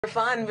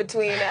Fun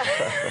between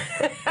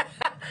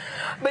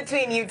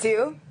between you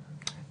two.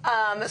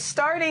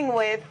 Starting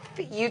with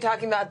you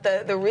talking about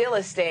the real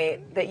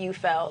estate that you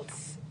felt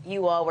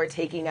you all were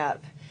taking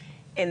up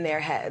in their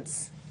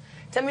heads.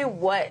 Tell me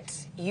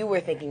what you were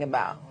thinking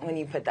about when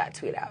you put that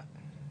tweet out.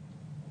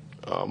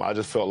 I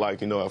just felt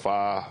like, if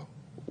I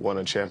won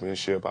a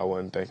championship, I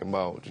wasn't thinking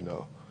about,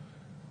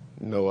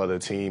 no other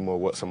team or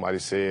what somebody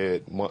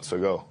said months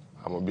ago.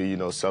 I'm going to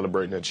be,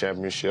 celebrating a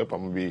championship.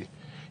 I'm going to be,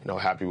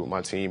 happy with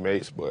my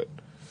teammates. But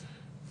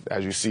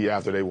as you see,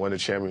 after they won the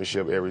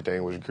championship,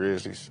 everything was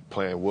Grizzlies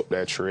playing whoop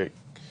that trick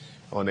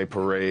on their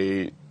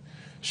parade,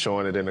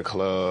 showing it in the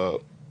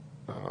club,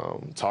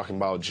 talking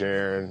about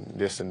Jaren,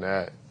 this and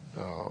that.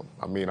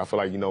 I feel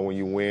like, when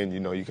you win,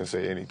 you can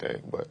say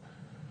anything. But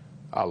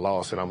I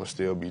lost, and I'm going to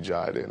still be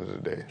Jai at the end of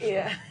the day. So.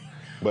 Yeah.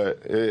 But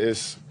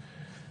it's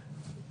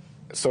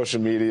social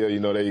media,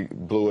 they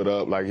blew it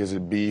up like, is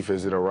it beef,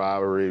 is it a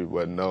rivalry?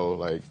 But no,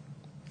 like,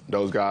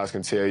 those guys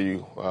can tell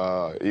you,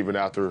 even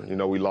after,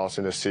 we lost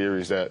in the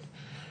series that,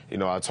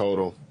 I told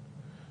them,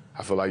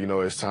 I feel like,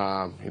 it's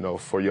time,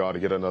 for y'all to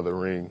get another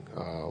ring,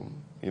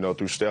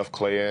 through Steph,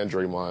 Clay, and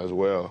Draymond as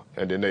well.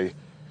 And then they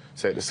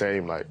said the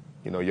same, like,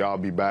 y'all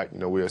be back,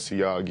 we'll see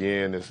y'all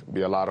again. It'll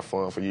be a lot of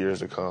fun for years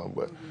to come.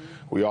 But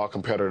we all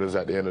competitors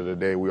at the end of the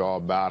day. We all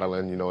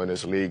battling, in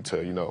this league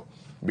to,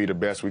 be the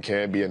best we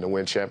can be and to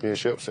win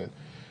championships. And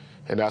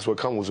that's what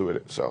comes with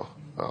it. So,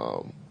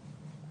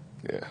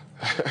 yeah.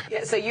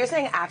 Yeah. So you're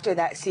saying after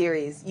that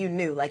series, you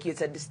knew, like you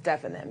said to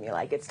Steph and them, you're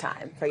like, it's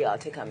time for y'all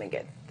to come and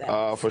get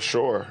that. For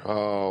sure.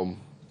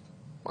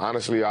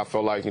 Honestly, I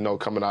felt like,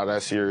 coming out of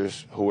that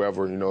series,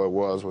 whoever, it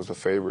was the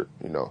favorite,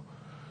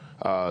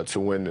 to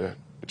win the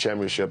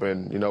championship.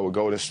 And, with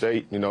Golden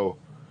State,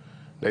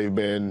 they've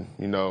been,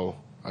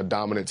 a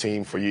dominant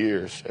team for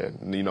years.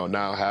 And,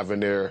 now having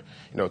their,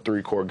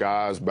 three-core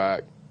guys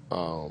back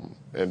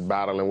and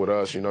battling with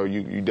us,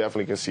 you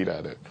definitely can see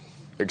that.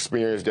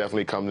 Experience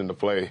definitely comes into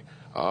play.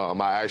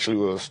 I actually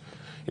was,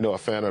 a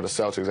fan of the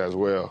Celtics as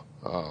well.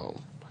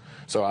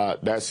 So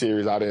that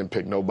series, I didn't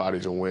pick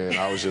nobody to win.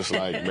 I was just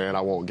like, man,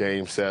 I want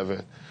Game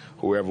 7.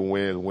 Whoever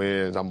wins,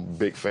 wins. I'm a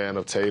big fan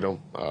of Tatum.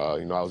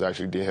 I was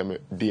actually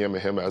DMing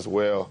him as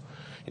well,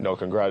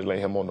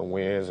 congratulating him on the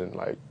wins. And,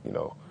 like,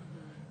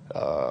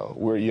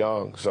 we're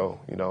young, so,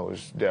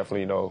 it's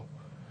definitely,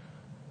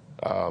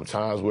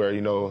 times where,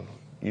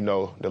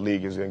 the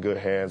league is in good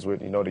hands with,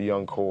 the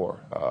young core,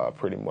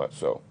 pretty much.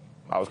 So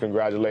I was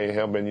congratulating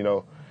him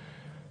and,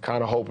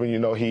 kind of hoping,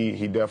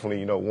 he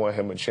definitely, won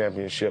him a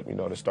championship,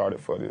 to start it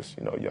for this,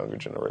 younger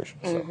generation.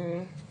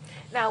 So.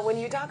 Now, when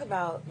you talk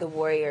about the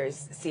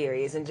Warriors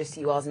series and just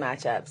you all's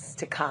matchups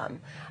to come,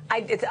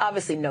 it's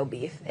obviously no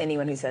beef.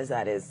 Anyone who says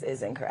that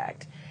is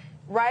incorrect.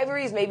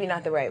 Rivalry is maybe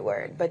not the right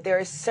word, but there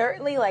is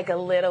certainly like a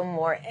little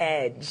more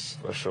edge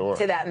for sure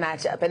to that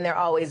matchup, and there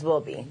always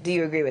will be. Do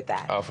you agree with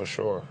that? For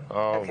sure.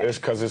 Okay. It's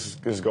because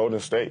it's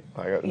Golden State.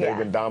 Like, they've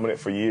been dominant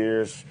for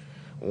years,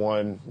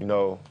 won,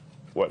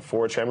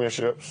 4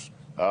 championships.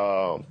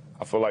 I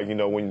feel like,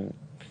 when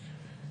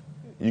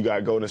you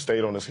got Golden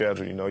State on the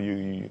schedule,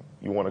 you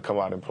want to come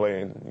out and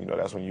play, and,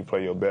 that's when you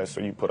play your best,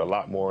 so you put a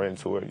lot more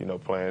into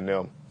it, playing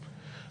them.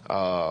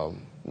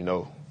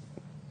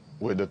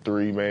 With the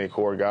 3 main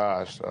core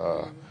guys.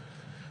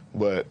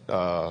 But,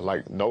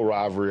 like, no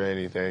rivalry or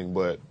anything.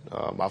 But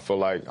I feel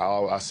like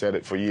I said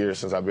it for years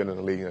since I've been in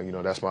the league.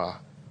 That's my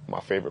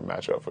favorite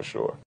matchup for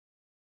sure.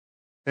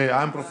 Hey,